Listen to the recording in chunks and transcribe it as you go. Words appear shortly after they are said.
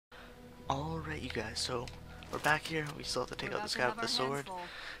Alright, you guys, so we're back here. We still have to take out this guy with the sword.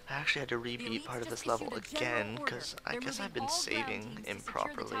 I actually had to rebeat part of this level again because I guess I've been saving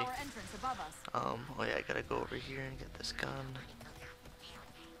improperly. Oh yeah, I gotta go over here and get this gun.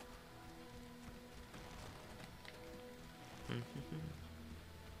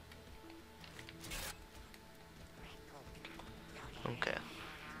 Okay.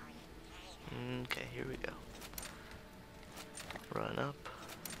 Okay, here we go. Run up.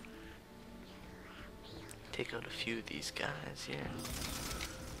 Take out a few of these guys here.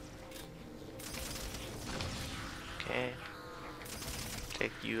 Okay.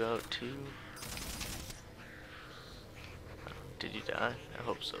 Take you out too. Did you die? I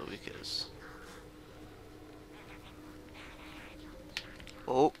hope so, because...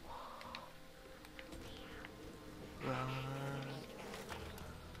 Oh! Run.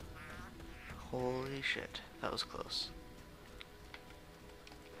 Holy shit, that was close.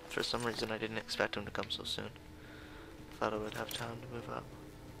 For some reason I didn't expect him to come so soon. Thought I would have time to move up.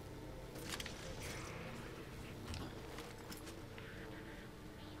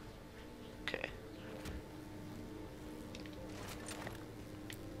 Okay.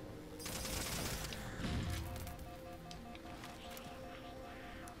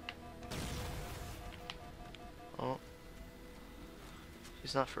 Oh.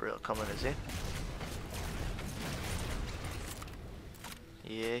 He's not for real coming, is he?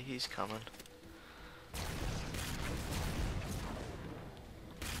 Yeah, he's coming.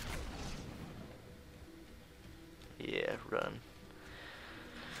 Yeah, run.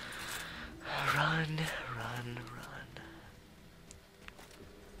 Run, run, run.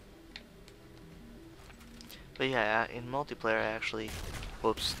 But yeah, in multiplayer I actually...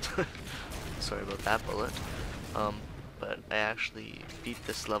 Whoops. Sorry about that bullet. But I actually beat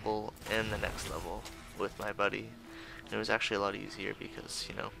this level and the next level with my buddy. And it was actually a lot easier because,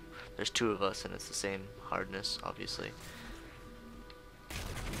 you know, there's two of us and it's the same hardness, obviously.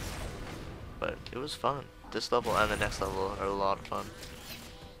 But it was fun. This level and the next level are a lot of fun.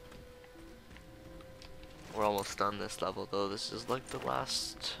 We're almost done this level though. This is like the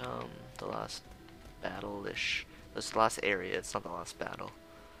last battle-ish. This is the last area, it's not the last battle.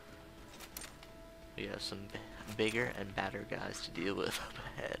 We have some bigger and badder guys to deal with up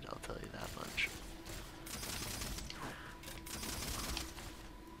ahead, I'll tell you that much.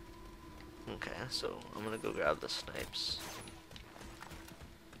 Okay, so I'm gonna go grab the snipes.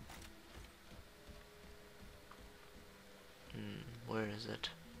 Where is it?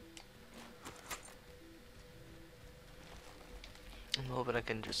 I'm hoping I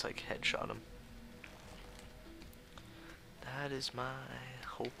can just like headshot him. That is my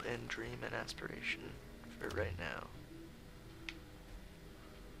hope and dream and aspiration for right now.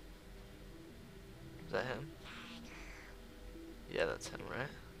 Is that him? Yeah, that's him, right?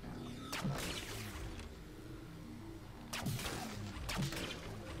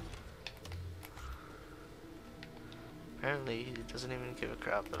 Apparently he doesn't even give a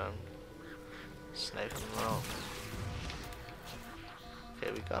crap that I'm sniping him out.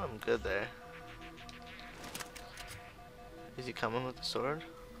 Okay, we got him good there. Is he coming with the sword?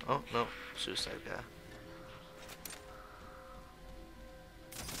 Oh, no. Suicide guy.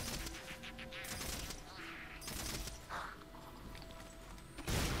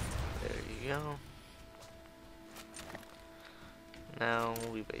 There you go. Now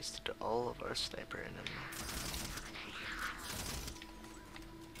we wasted all of our sniper in him.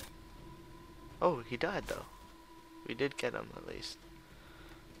 Oh, he died though. We did get him at least.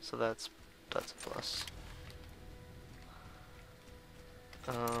 So that's a plus.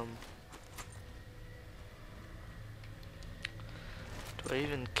 Do I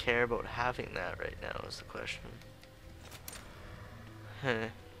even care about having that right now is the question. I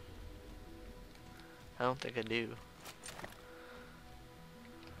don't think I do.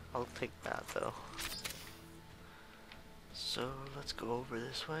 I'll take that though. So let's go over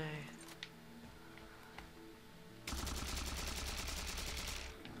this way.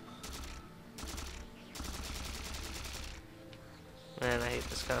 Man, I hate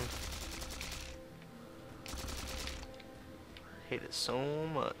this gun. Hate it so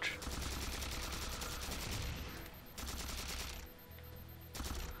much.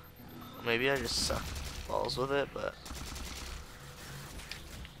 Maybe I just suck balls with it, but...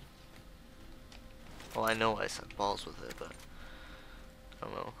 Well, I know I suck balls with it, but... I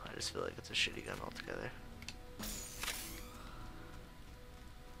don't know, I just feel like it's a shitty gun altogether.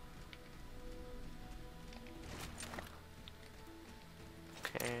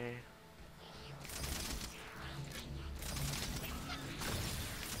 Okay.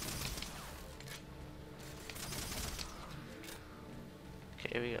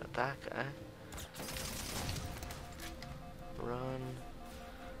 Okay, we got that guy. Run,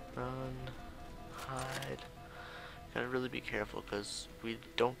 run, hide. Gotta really be careful because we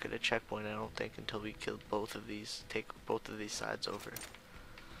don't get a checkpoint, I don't think, until we kill both of these, take both of these sides over.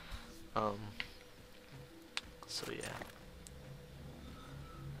 So yeah.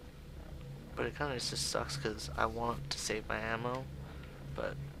 But it kind of just sucks because I want to save my ammo,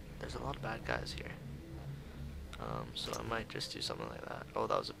 but there's a lot of bad guys here. So I might just do something like that. Oh,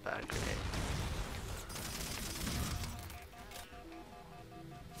 that was a bad grenade.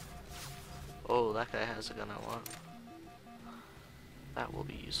 Oh, that guy has a gun I want. That will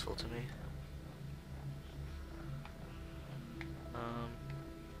be useful to me.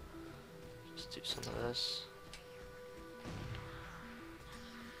 Just do some of this.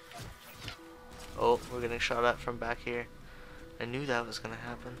 Oh, we're getting shot at from back here. I knew that was gonna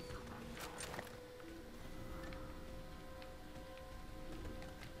happen.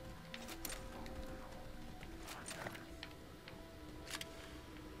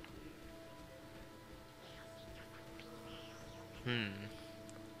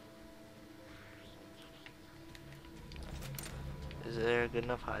 Is there a good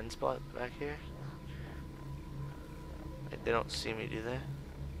enough hiding spot back here? Like, they don't see me, do they?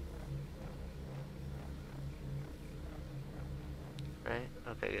 Right?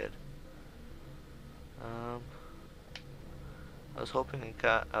 Okay, good. I was hoping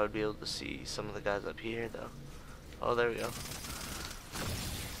I would be able to see some of the guys up here, though. Oh, there we go.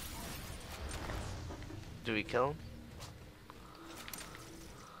 Do we kill him?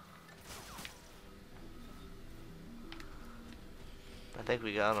 I think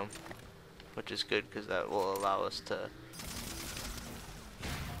we got him, which is good because that will allow us to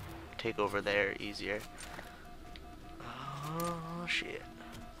take over there easier. Oh shit.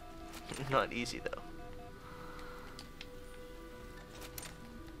 Not easy though.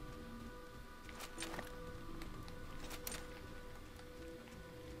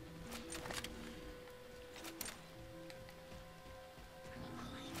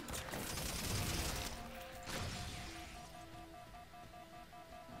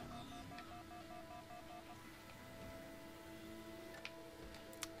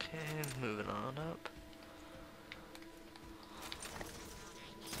 Okay, moving on up.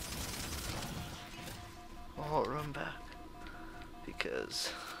 Oh, run back.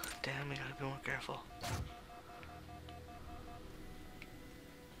 Because, damn, we gotta be more careful.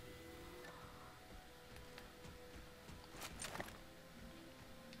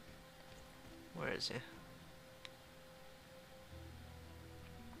 Where is he?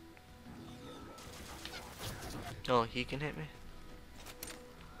 Oh, he can hit me?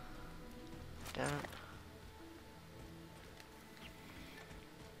 Damn it.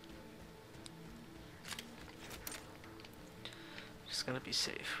 Just gotta be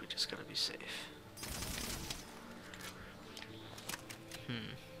safe. We just gotta be safe.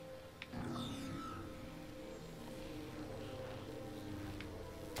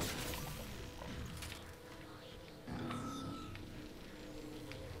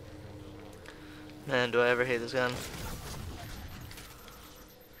 Man, do I ever hate this gun.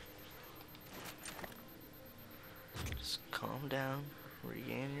 Just calm down,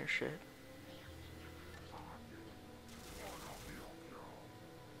 regain your shit.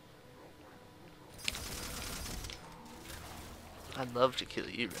 I'd love to kill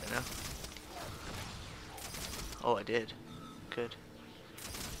you right now. Oh, I did. Good.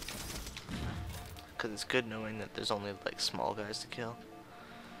 Because it's good knowing that there's only like small guys to kill.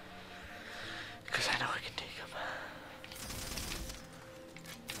 Because I know I can take them.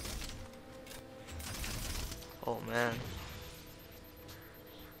 Oh man.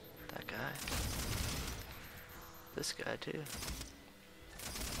 That guy. This guy too.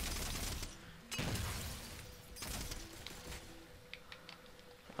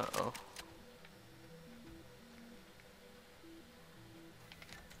 Uh-oh.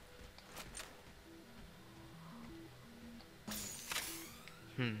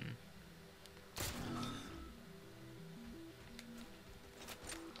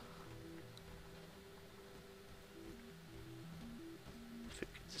 If we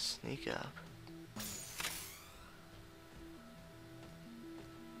could just sneak up.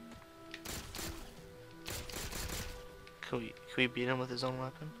 Can we beat him with his own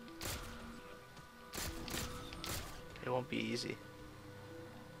weapon? It won't be easy.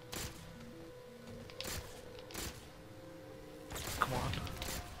 Come on.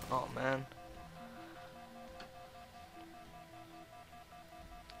 Oh man.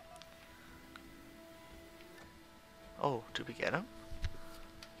 Oh, did we get him?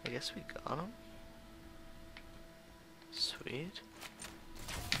 I guess we got him. Sweet.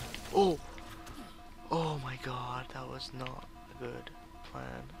 Oh! Oh my god, that was not a good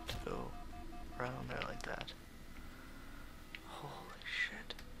plan to go around there like that. Holy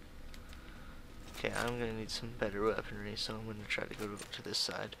shit. Okay, I'm gonna need some better weaponry, so I'm gonna try to go to this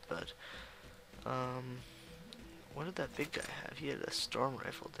side, but, what did that big guy have? He had a storm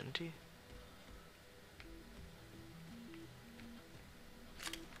rifle, didn't he?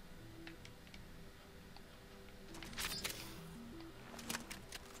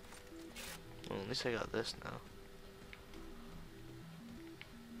 Well, at least I got this now.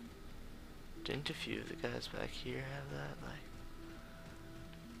 Didn't a few of the guys back here have that? Like,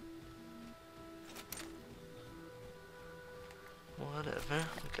 whatever.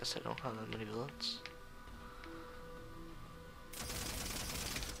 I guess I don't have that many bullets.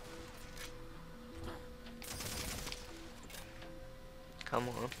 Come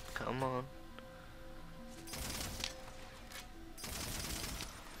on, come on.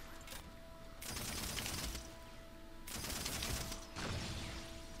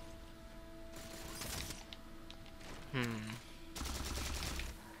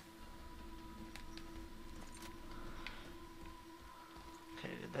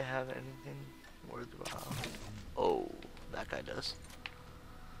 Okay, did they have anything worthwhile? Oh, that guy does.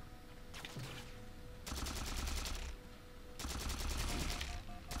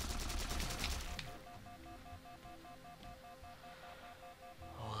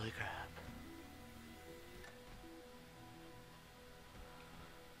 Holy crap.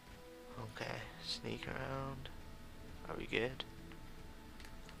 Okay, sneak around. Are we good?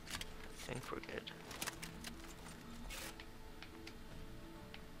 I think we're good.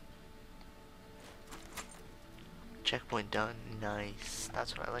 Checkpoint done. Nice.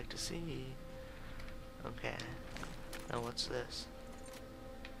 That's what I like to see. Okay. Now what's this?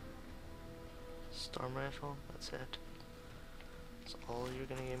 Storm rifle? That's it. That's all you're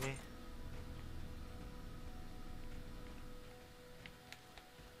gonna give me?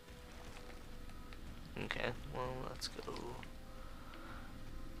 Okay, well, let's go.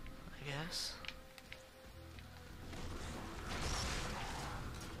 I guess.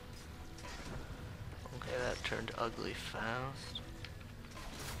 Okay, that turned ugly fast.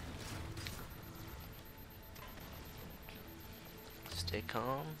 Stay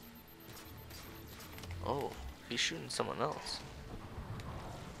calm. Oh, he's shooting someone else.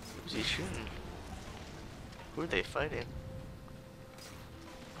 Who's he shooting? Who are they fighting?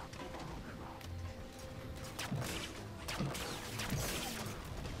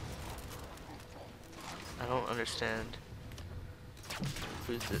 I don't understand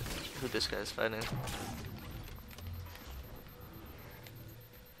who this guy's fighting.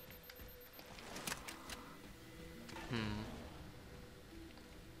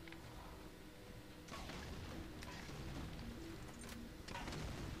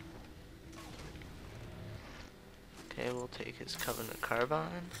 Okay, we'll take his Covenant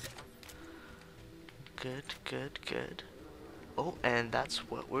Carbine. Good, good, good. Oh, and that's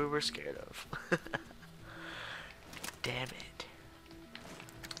what we were scared of. Damn it.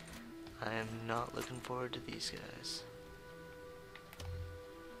 I am not looking forward to these guys.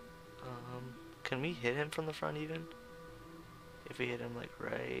 Can we hit him from the front even? If we hit him like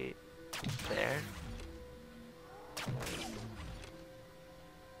right there?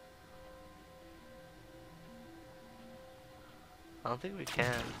 I don't think we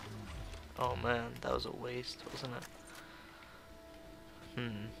can. Oh man, that was a waste, wasn't it?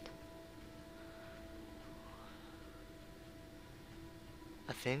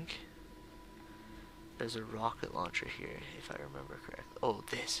 I think there's a rocket launcher here, if I remember correctly. Oh,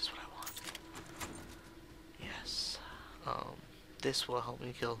 this is what I want. Yes. This will help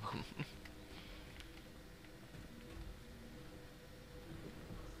me kill them.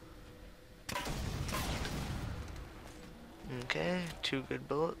 Okay, 2 good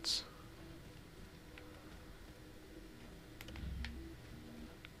bullets.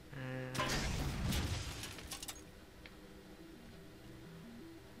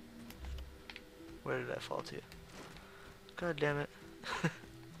 Where did I fall to? God damn it.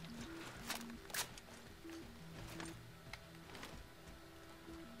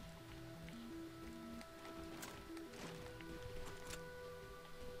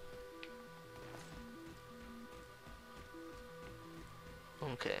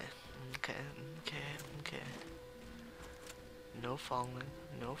 Okay. No falling,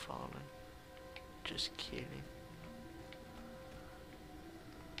 no falling. Just kidding.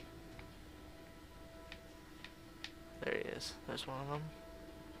 There he is. There's one of them.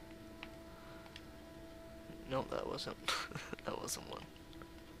 Nope, that wasn't. That wasn't one.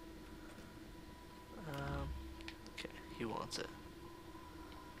 Okay, he wants it.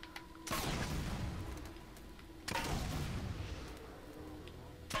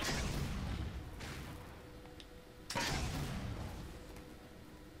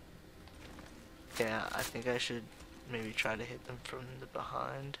 Okay, I think I should maybe try to hit them from the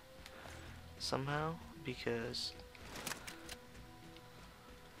behind somehow, because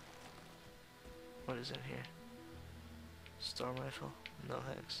what is in here? Storm rifle? No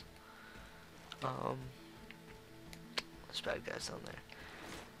thanks. There's bad guys down there.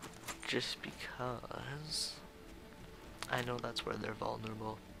 Just because I know that's where they're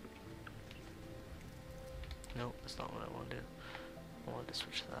vulnerable. Nope, that's not what I want to do. I want to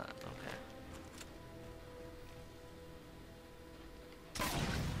switch to that. Okay.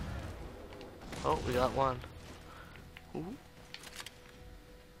 Oh, we got one. Ooh.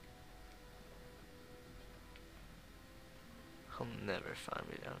 He'll never find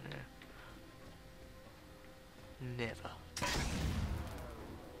me down here. Never.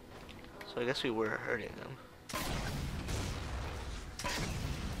 So I guess we were hurting him.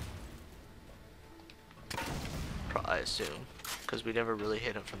 I assume, because we never really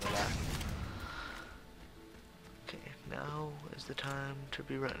hit him from the back. Okay, now is the time to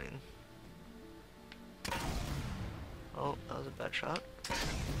be running. Oh, that was a bad shot.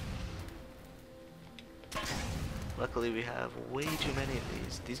 Luckily we have way too many of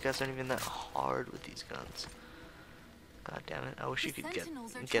these. These guys aren't even that hard with these guns. God damn it, I wish you could get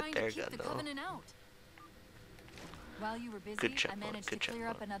their gun though. While you were busy, Good check, I managed to clear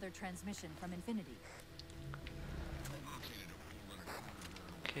up another transmission from Infinity.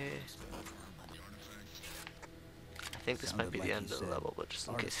 Okay. I think this might be the end of the level, but just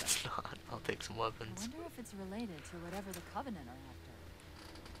in case it's not, I'll take some weapons. I wonder if it's related to whatever the Covenant are after.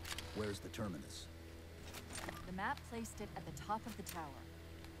 Where's the terminus? The map placed it at the top of the tower.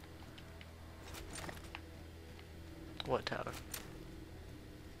 What tower?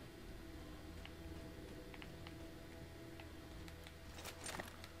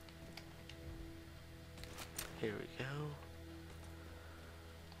 Here we go.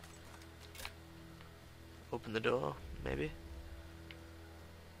 Open the door, maybe?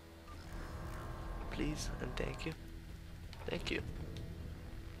 Please and thank you. Thank you.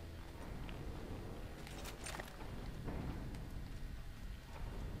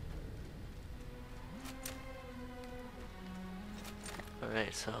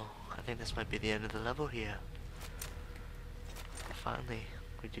 Alright, so I think this might be the end of the level here. Finally,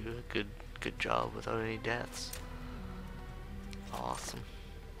 we do a good job without any deaths. Awesome.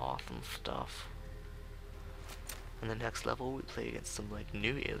 Awesome stuff. And the next level we play against some like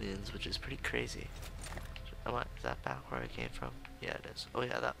new aliens, which is pretty crazy. Is that back where I came from? Yeah, it is. Oh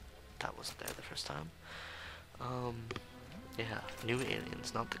yeah, that wasn't there the first time. Yeah, new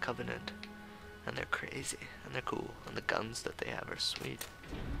aliens, not the Covenant. And they're crazy, and they're cool, and the guns that they have are sweet.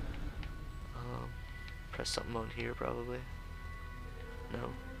 Press something on here probably. No.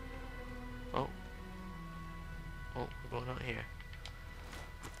 Oh. Oh, we're going out here.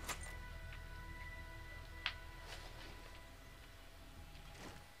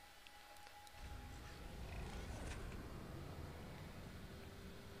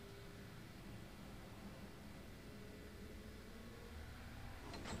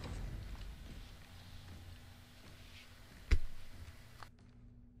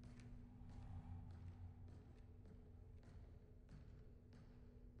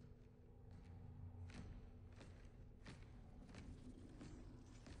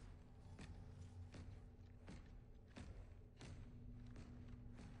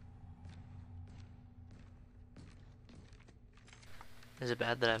 Is it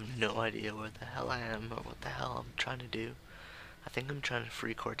bad that I have no idea where the hell I am or what the hell I'm trying to do? I think I'm trying to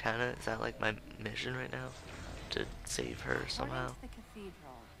free Cortana. Is that like my mission right now? To save her somehow? According to the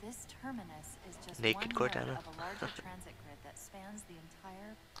cathedral, this terminus is just Naked one Cortana. node of a larger transit grid that spans the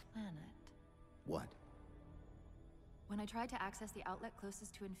entire planet. What? When I tried to access the outlet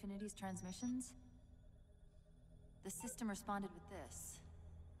closest to Infinity's transmissions, the system responded with this.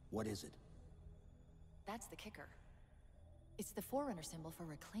 What is it? That's the kicker. It's the Forerunner symbol for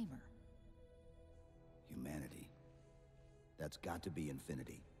Reclaimer. Humanity. That's got to be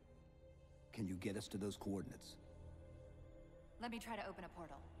Infinity. Can you get us to those coordinates? Let me try to open a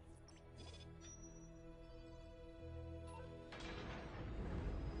portal.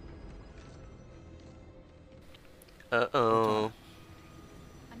 Uh-oh.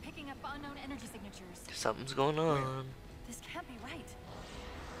 I'm picking up unknown energy signatures. Something's going on. This can't be right.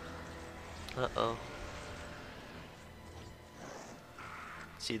 Uh-oh.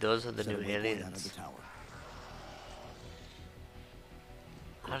 See, those are the Set a new waypoint out of aliens. the tower.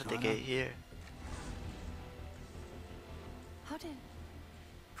 How did they get here? How did...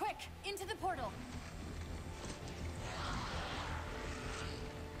 Quick! Into the portal!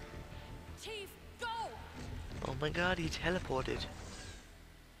 Chief, go! Oh my god, he teleported.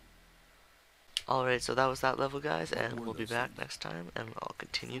 Alright, so that was that level, guys, and we'll be back next time, and I'll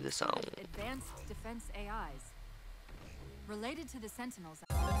continue this on. Advanced defense AIs. Related to the Sentinels.